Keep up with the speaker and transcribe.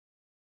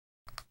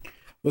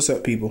What's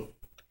up, people?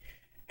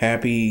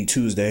 Happy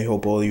Tuesday.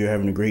 Hope all of you are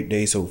having a great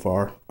day so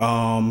far.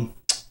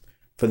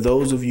 For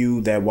those of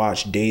you that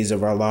watch Days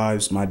of Our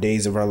Lives, my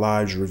Days of Our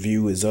Lives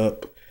review is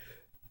up.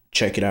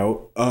 Check it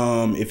out.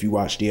 If you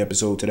watched the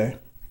episode today.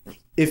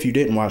 If you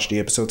didn't watch the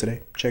episode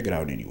today, check it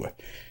out anyway.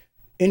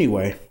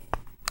 Anyway,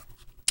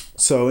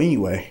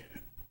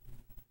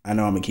 I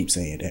know I'm gonna keep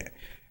saying that.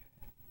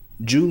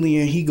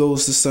 Julian, he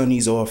goes to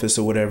Sonny's office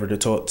or whatever to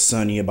talk to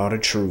Sonny about a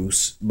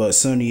truce, but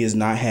Sonny is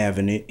not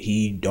having it.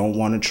 He don't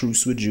want a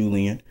truce with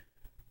Julian.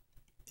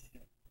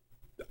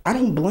 I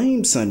don't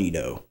blame Sonny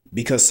though,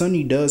 because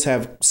Sonny does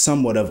have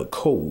somewhat of a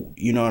code.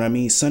 You know what I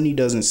mean? Sonny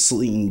doesn't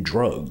sling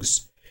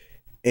drugs,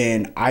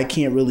 and I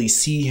can't really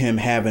see him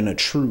having a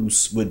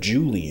truce with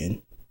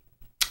Julian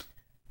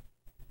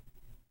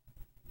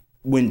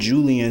when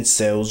Julian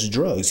sells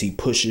drugs. He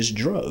pushes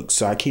drugs,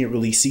 so I can't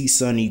really see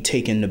Sonny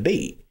taking the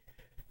bait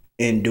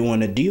and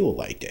doing a deal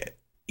like that.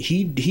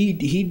 He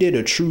did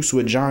a truce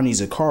with Johnny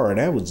Zakara.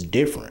 That was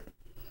different.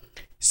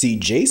 See,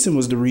 Jason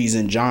was the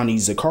reason Johnny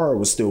Zakara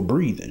was still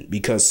breathing,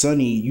 because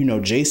Sonny,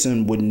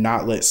 Jason would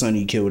not let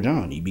Sonny kill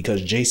Johnny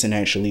because Jason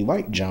actually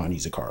liked Johnny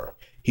Zakara.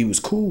 He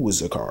was cool with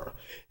Zakara.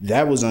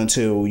 That was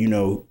until,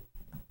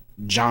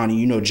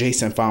 Johnny,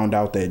 Jason found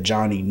out that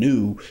Johnny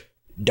knew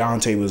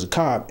Dante was a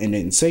cop and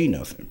didn't say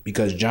nothing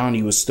because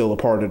Johnny was still a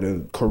part of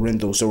the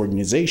Corinthos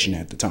organization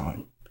at the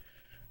time.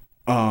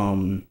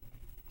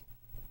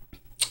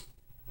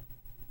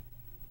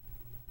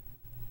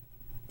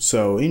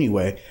 So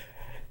anyway,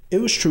 it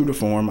was true to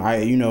form.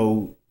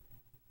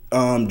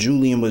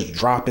 Julian was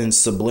dropping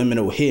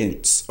subliminal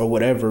hints or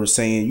whatever,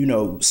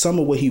 saying, some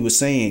of what he was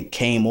saying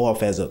came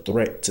off as a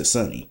threat to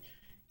Sonny.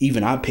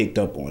 Even I picked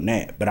up on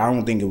that, but I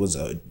don't think it was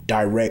a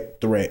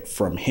direct threat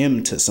from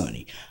him to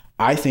Sonny.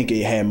 I think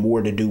it had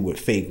more to do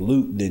with fake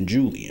Luke than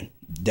Julian.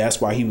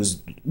 That's why he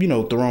was,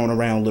 throwing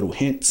around little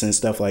hints and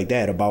stuff like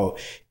that about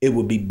it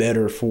would be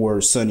better for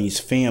Sonny's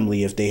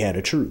family if they had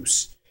a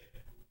truce.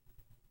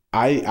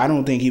 I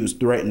don't think he was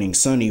threatening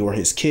Sonny or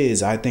his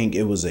kids. I think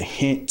it was a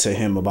hint to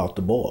him about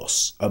the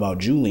boss, about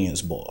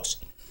Julian's boss.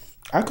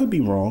 I could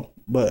be wrong,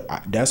 but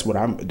that's what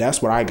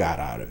I got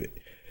out of it.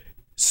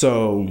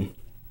 So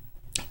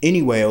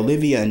anyway,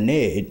 Olivia and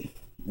Ned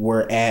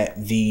were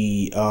at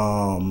the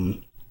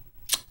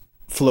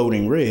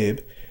floating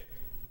rib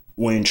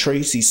when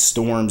Tracy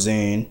storms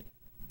in,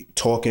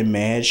 talking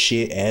mad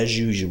shit as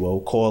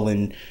usual,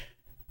 calling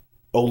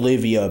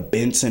Olivia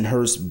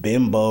Bensonhurst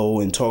bimbo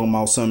and talking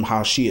about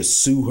how she'd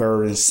sue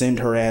her and send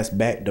her ass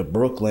back to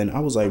Brooklyn. I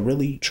was like,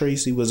 really,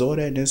 Tracy? Was all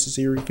that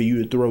necessary for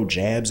you to throw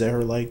jabs at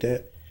her like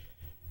that?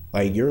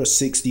 Like, you're a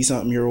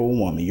 60-something-year-old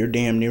woman. You're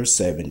damn near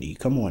 70.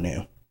 Come on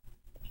now.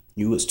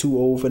 You was too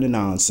old for the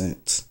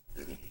nonsense.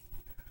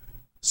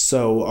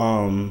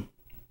 So,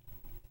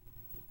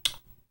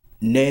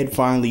 Ned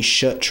finally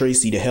shut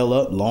Tracy the hell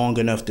up long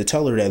enough to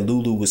tell her that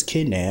Lulu was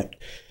kidnapped.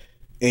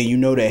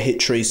 And that hit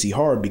Tracy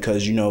hard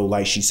because,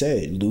 like she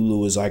said,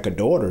 Lulu is like a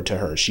daughter to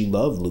her. She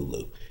loved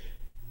Lulu.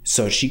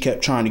 So she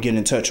kept trying to get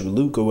in touch with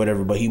Luke or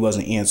whatever, but he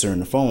wasn't answering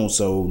the phone.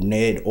 So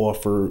Ned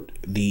offered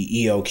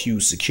the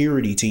ELQ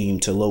security team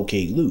to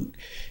locate Luke.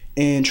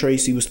 And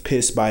Tracy was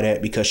pissed by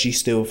that because she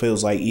still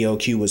feels like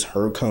ELQ was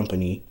her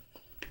company.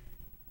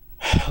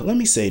 Let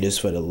me say this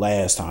for the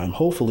last time.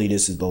 Hopefully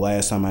this is the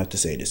last time I have to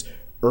say this.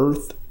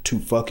 Earth to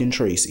fucking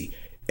Tracy.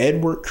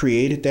 Edward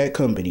created that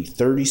company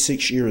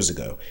 36 years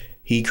ago.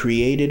 He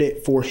created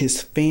it for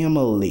his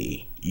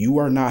family. You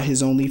are not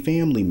his only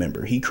family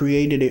member. He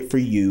created it for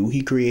you.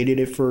 He created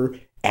it for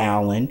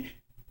Alan,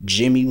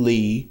 Jimmy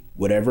Lee,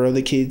 whatever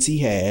other kids he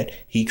had.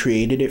 He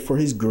created it for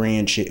his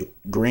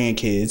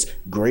grandkids,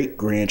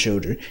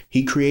 great-grandchildren.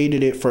 He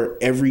created it for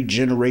every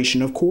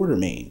generation of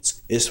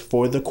Quartermains. It's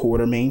for the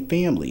Quartermain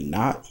family,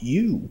 not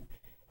you.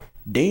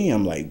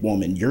 Damn, like,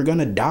 woman, you're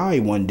gonna die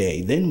one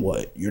day. Then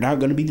what? You're not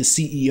gonna be the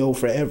CEO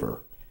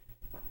forever.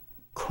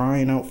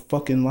 Crying out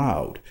fucking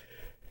loud.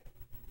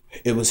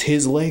 It was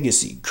his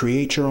legacy.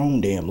 Create your own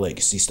damn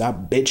legacy.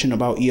 Stop bitching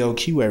about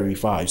ELQ every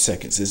 5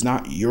 seconds. It's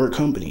not your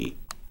company.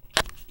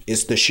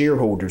 It's the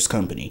shareholders'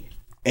 company.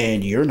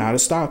 And you're not a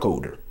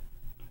stockholder.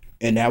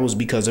 And that was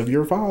because of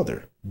your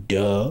father.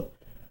 Duh.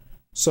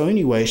 So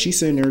anyway, she's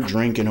sitting there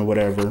drinking or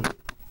whatever,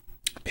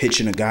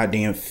 pitching a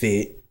goddamn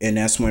fit. And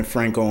that's when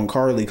Franco and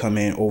Carly come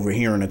in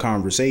overhearing the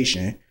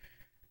conversation.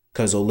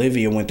 Because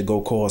Olivia went to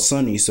go call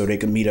Sonny so they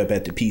could meet up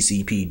at the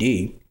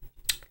PCPD.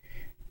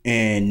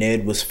 And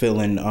Ned was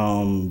filling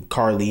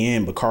Carly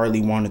in, but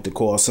Carly wanted to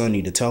call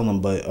Sonny to tell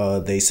him,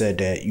 but they said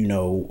that,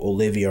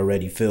 Olivia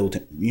already filled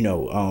him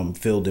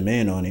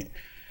in on it.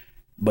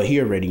 But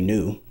he already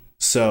knew.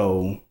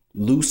 So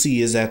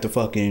Lucy is at the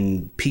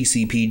fucking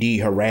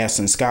PCPD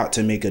harassing Scott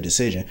to make a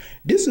decision.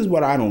 This is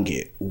what I don't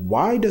get.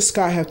 Why does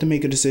Scott have to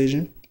make a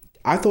decision?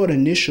 I thought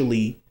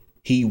initially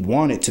he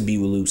wanted to be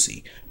with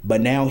Lucy, but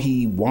now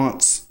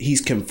he's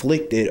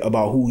conflicted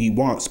about who he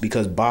wants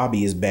because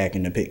Bobby is back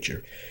in the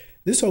picture.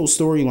 This whole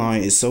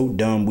storyline is so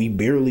dumb. We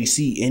barely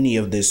see any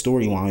of this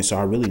storyline, so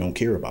I really don't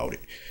care about it.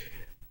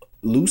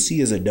 Lucy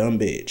is a dumb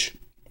bitch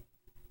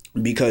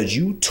because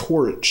you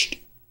torched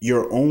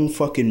your own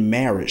fucking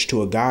marriage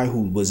to a guy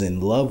who was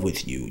in love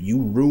with you.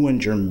 You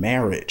ruined your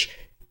marriage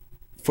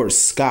for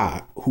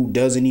Scott, who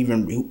doesn't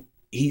even,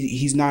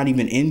 he's not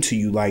even into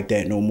you like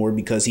that no more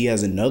because he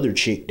has another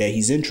chick that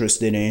he's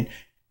interested in,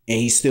 and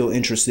he's still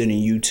interested in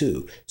you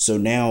too. So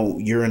now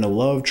you're in a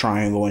love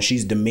triangle and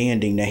she's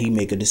demanding that he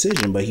make a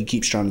decision, but he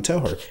keeps trying to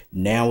tell her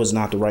now is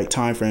not the right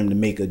time for him to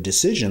make a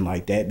decision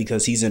like that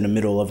because he's in the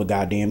middle of a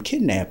goddamn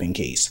kidnapping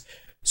case.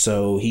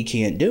 So he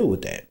can't deal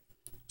with that.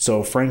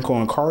 So Franco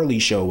and Carly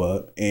show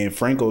up, and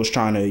Franco's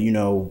trying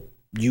to,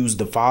 use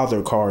the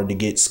father card to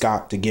get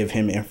Scott to give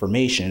him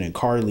information, and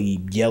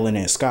Carly yelling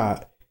at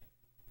Scott,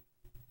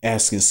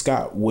 asking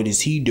Scott, what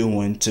is he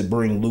doing to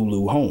bring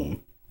Lulu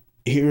home?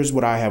 Here's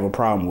what I have a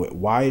problem with.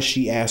 Why is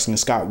she asking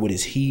Scott what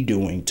is he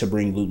doing to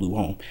bring Lulu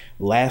home?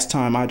 Last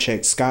time I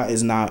checked, Scott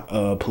is not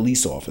a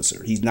police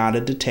officer. He's not a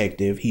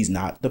detective. He's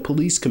not the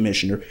police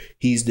commissioner.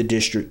 He's the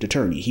district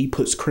attorney. He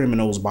puts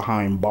criminals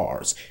behind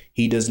bars.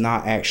 He does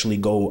not actually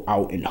go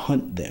out and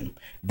hunt them.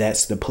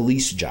 That's the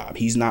police job.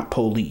 He's not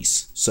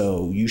police.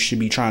 So you should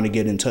be trying to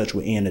get in touch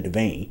with Anna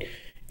Devane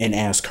and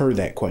ask her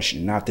that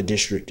question, not the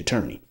district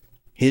attorney.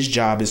 His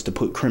job is to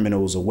put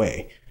criminals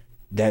away.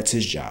 That's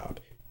his job.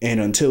 And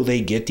until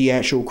they get the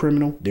actual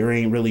criminal, there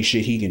ain't really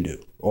shit he can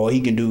do. All he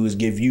can do is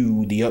give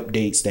you the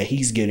updates that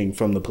he's getting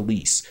from the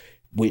police,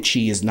 which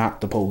he is not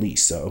the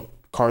police. So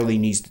Carly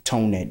needs to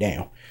tone that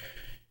down.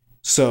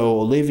 So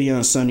Olivia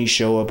and Sonny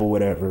show up or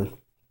whatever.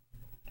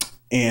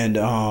 And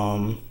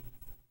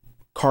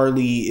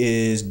Carly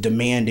is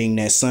demanding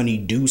that Sonny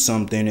do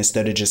something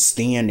instead of just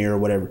stand there or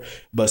whatever.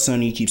 But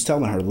Sonny keeps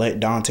telling her, let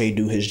Dante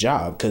do his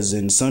job. Because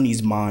in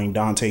Sonny's mind,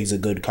 Dante's a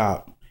good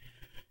cop.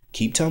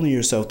 Keep telling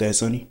yourself that,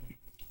 Sonny.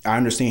 I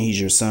understand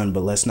he's your son,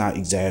 but let's not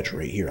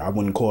exaggerate here. I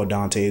wouldn't call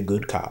Dante a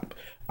good cop.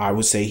 I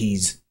would say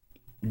he's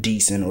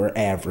decent or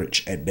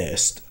average at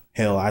best.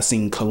 Hell, I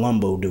seen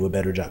Columbo do a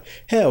better job.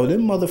 Hell,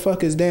 them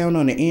motherfuckers down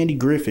on the Andy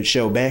Griffith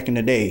show back in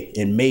the day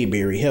in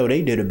Mayberry. Hell,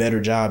 they did a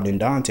better job than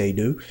Dante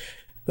do.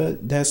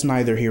 But that's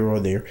neither here or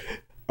there.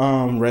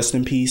 Rest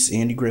in peace,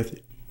 Andy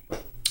Griffith.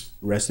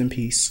 Rest in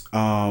peace.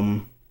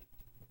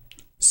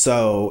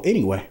 So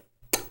anyway,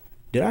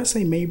 did I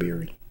say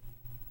Mayberry?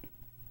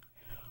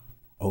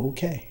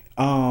 Okay.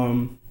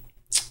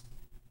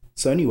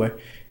 So anyway,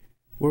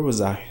 where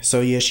was I?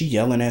 So yeah, she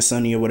yelling at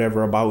Sonny or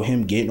whatever about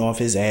him getting off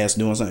his ass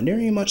doing something. There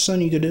ain't much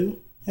Sonny could do.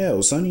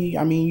 Hell, Sonny,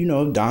 I mean,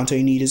 if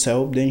Dante need his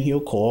help, then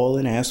he'll call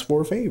and ask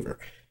for a favor.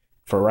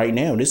 For right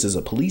now, this is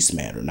a police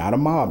matter, not a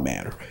mob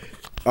matter.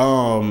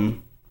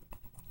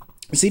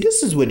 See,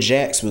 this is what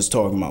Jax was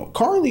talking about.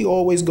 Carly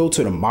always go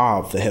to the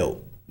mob for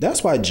help.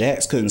 That's why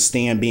Jax couldn't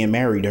stand being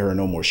married to her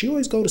no more. She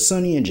always go to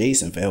Sonny and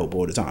Jason for help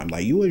all the time.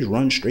 Like, you always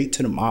run straight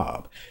to the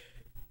mob.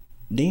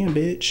 Damn,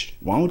 bitch.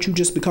 Why don't you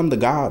just become the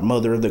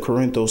godmother of the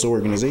Corinthos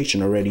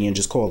organization already and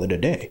just call it a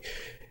day?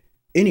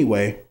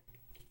 Anyway,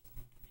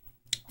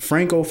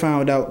 Franco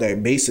found out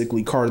that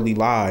basically Carly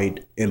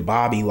lied and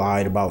Bobby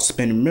lied about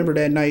spending. Remember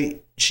that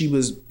night she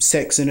was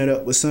sexing it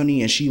up with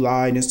Sonny and she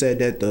lied and said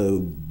that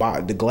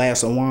the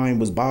glass of wine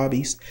was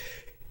Bobby's?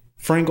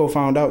 Franco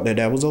found out that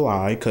that was a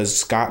lie because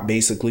Scott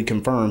basically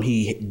confirmed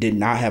he did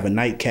not have a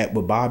nightcap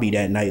with Bobby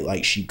that night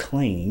like she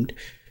claimed.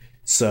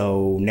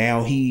 So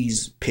now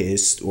he's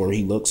pissed, or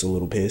he looks a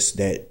little pissed,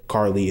 that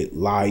Carly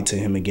lied to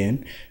him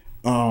again.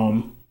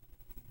 So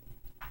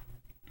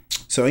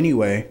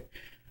anyway,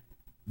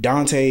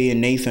 Dante and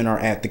Nathan are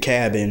at the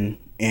cabin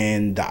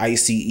and the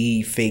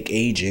ICE fake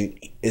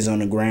agent is on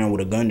the ground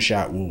with a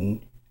gunshot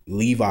wound.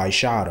 Levi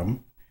shot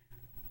him.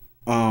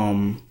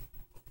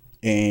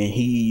 And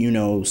he,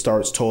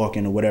 starts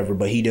talking or whatever,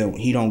 but he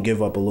don't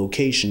give up a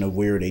location of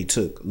where they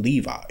took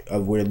Levi,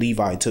 of where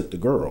Levi took the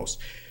girls.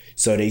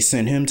 So they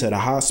sent him to the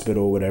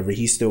hospital or whatever.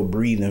 He's still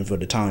breathing for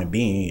the time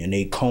being, and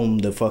they comb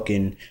the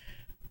fucking,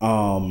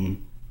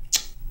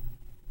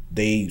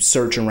 they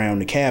search around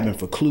the cabin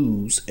for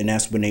clues, and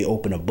that's when they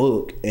open a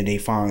book and they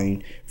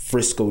find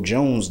Frisco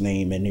Jones'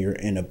 name in there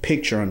and a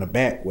picture on the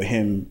back with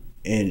him,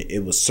 and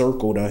it was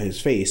circled on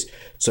his face.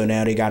 So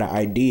now they got an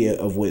idea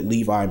of what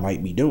Levi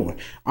might be doing.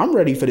 I'm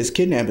ready for this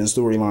kidnapping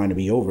storyline to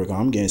be over because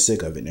I'm getting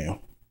sick of it now.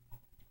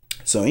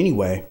 So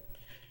anyway,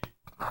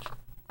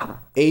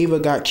 Ava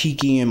got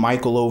Kiki and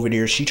Michael over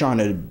there. She trying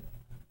to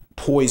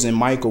poison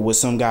Michael with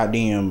some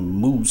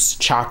goddamn mousse,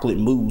 chocolate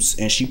mousse,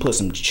 and she put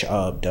some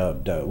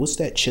what's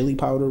that, chili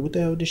powder? What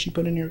the hell did she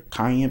put in there?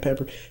 Cayenne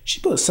pepper. She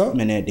put something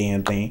in that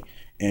damn thing,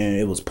 and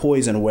it was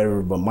poison or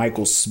whatever. But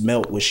Michael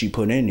smelt what she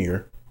put in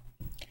there.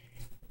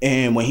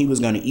 And when he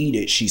was going to eat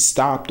it, she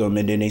stopped him.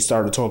 And then they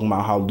started talking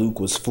about how Luke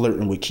was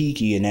flirting with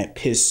Kiki, and that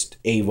pissed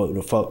Ava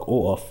the fuck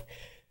off.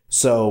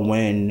 So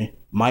when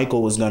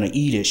Michael was going to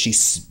eat it, she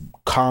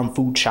kung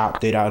fu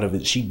chopped it out of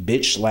it. She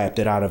bitch slapped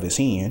it out of his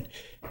hand,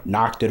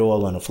 knocked it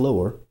all on the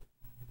floor.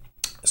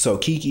 So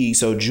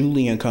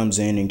Julian comes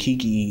in, and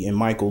Kiki and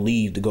Michael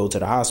leave to go to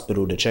the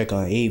hospital to check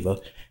on Ava.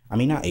 I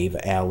mean, not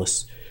Ava,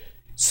 Alice.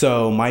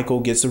 So Michael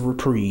gets a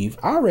reprieve.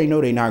 I already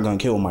know they're not going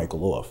to kill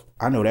Michael off.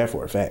 I know that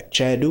for a fact.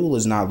 Chad Duell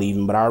is not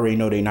leaving, but I already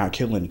know they're not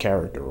killing the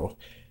character off.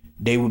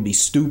 They would be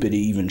stupid to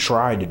even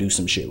try to do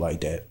some shit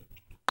like that.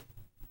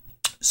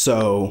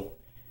 So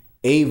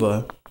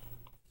Ava,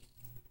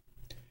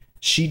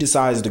 she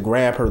decides to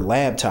grab her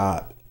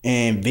laptop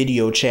and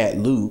video chat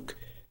Luke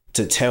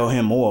to tell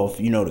him off,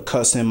 to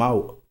cuss him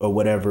out or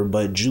whatever.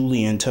 But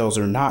Julian tells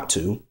her not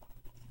to,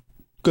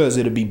 because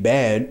it'll be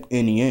bad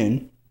in the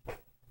end,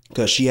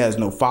 because she has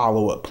no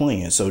follow-up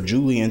plan. So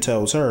Julian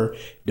tells her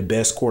the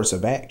best course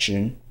of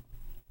action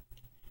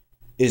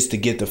is to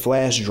get the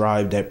flash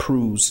drive that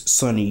proves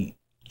Sonny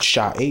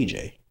shot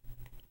AJ.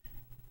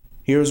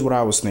 Here's what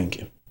I was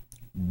thinking.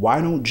 Why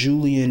don't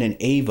Julian and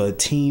Ava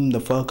team the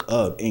fuck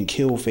up and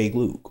kill fake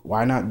Luke?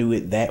 Why not do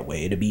it that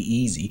way? It'll be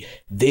easy.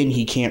 Then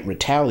he can't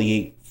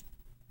retaliate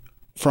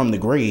from the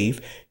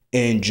grave,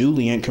 and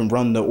Julian can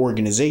run the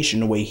organization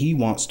the way he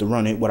wants to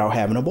run it without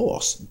having a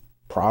boss.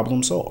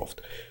 Problem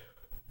solved.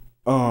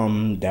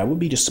 That would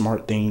be the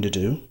smart thing to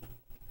do.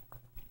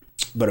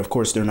 But of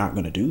course they're not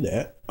going to do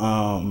that.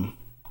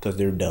 Because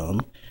they're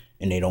dumb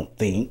and they don't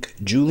think.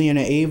 Julian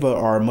and Ava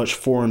are a much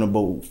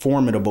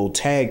formidable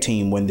tag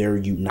team when they're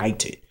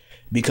united.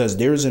 Because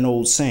there's an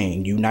old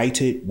saying,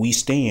 united we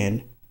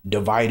stand,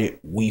 divided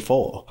we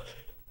fall.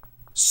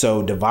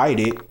 So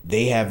divided,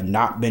 they have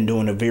not been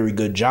doing a very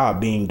good job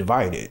being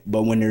divided.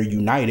 But when they're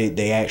united,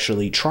 they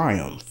actually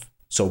triumph.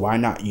 So why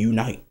not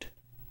unite?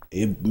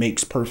 It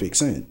makes perfect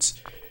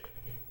sense.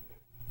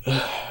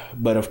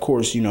 But of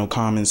course,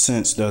 common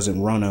sense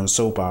doesn't run on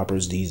soap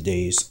operas these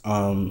days.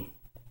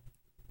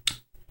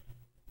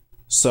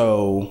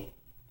 So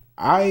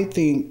I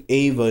think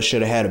Ava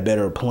should have had a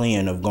better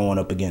plan of going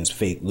up against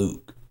fake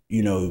Luke.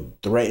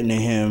 Threatening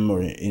him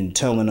and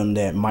telling him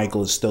that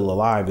Michael is still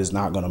alive is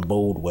not going to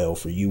bode well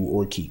for you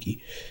or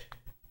Kiki.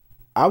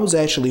 I was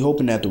actually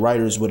hoping that the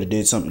writers would have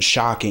did something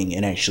shocking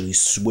and actually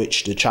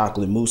switched to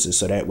chocolate mousses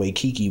so that way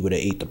Kiki would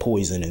have ate the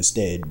poison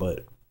instead.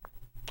 But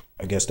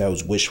I guess that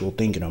was wishful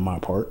thinking on my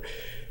part.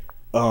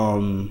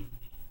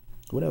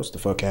 What else the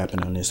fuck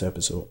happened on this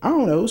episode? I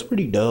don't know. It was a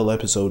pretty dull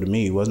episode to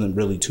me. It wasn't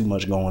really too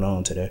much going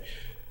on today.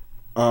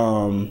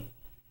 So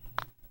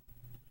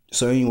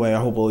anyway, I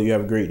hope all you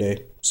have a great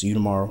day. See you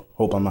tomorrow.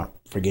 Hope I'm not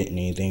forgetting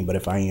anything, but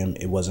if I am,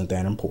 it wasn't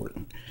that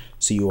important.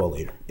 See you all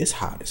later. It's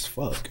hot as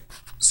fuck.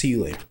 See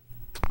you later.